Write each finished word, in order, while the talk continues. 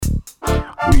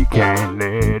We can't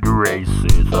let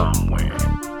racism win.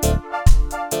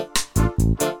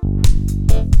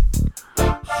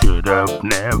 Should have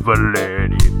never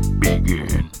let it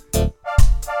begin.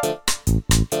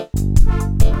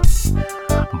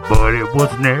 But it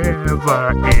was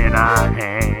never in our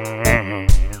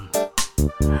hands.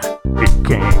 It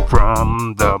came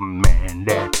from the man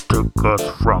that took us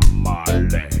from our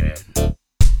land.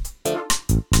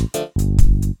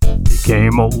 He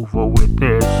came over with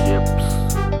their ships,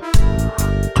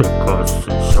 took us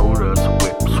and showed us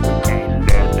whips. We can't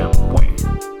let them win.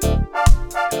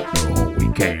 No, we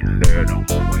can't let them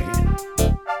win.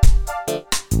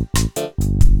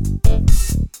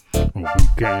 We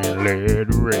can't let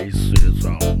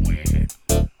racism win.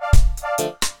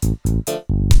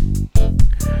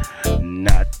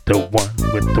 Not the one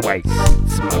with the white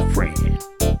seats, my friend.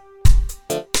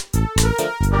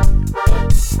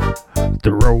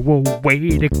 Throw away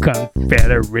the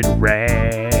Confederate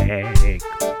rag.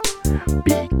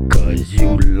 Because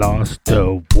you lost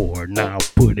the war, now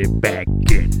put it back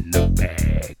in the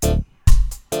bag.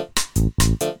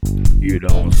 You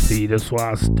don't see the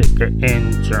swastika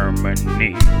in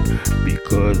Germany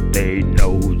because they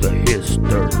know the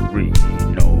history.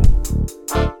 No,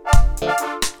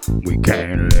 we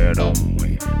can't let them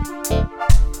win.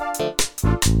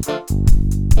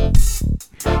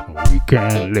 We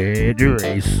can't let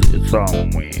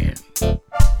racism win.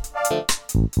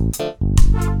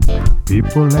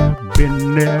 People have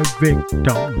been their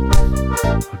victims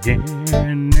again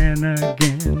and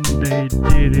again. They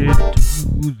did it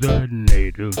to the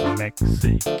native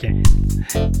Mexican,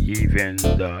 even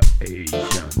the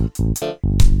Asian.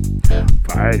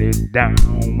 Fight it down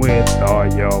with all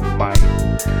your might.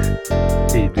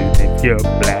 Even if you're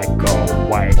black or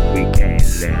white, we can't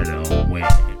let them win.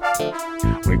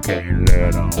 We can't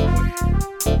let them win.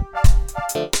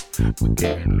 We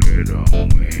can't let them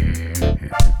win.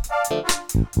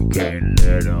 We can't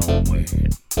let them win.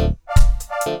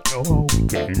 Oh, we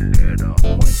can't let them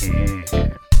win.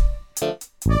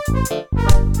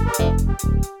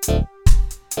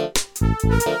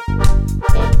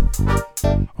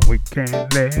 We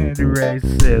can't let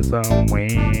racism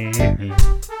win.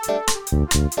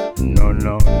 No,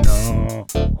 no, no.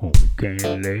 We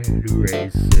can't let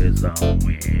racism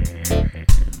win.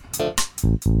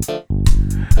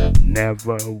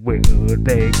 Never will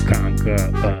they conquer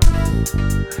us.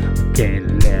 We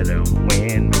can't let them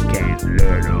win. We can't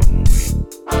let them win.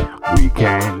 We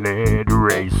can't let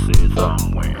racism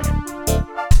win.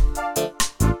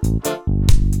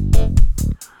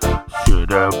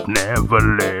 Should have never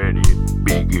let it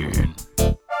begin.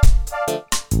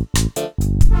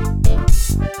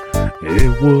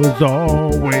 It was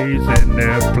always in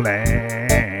their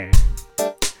plan.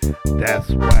 That's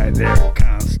why their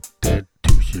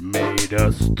Constitution made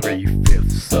us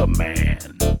 3/5 a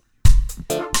man.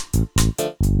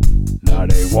 Now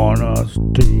they want us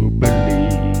to believe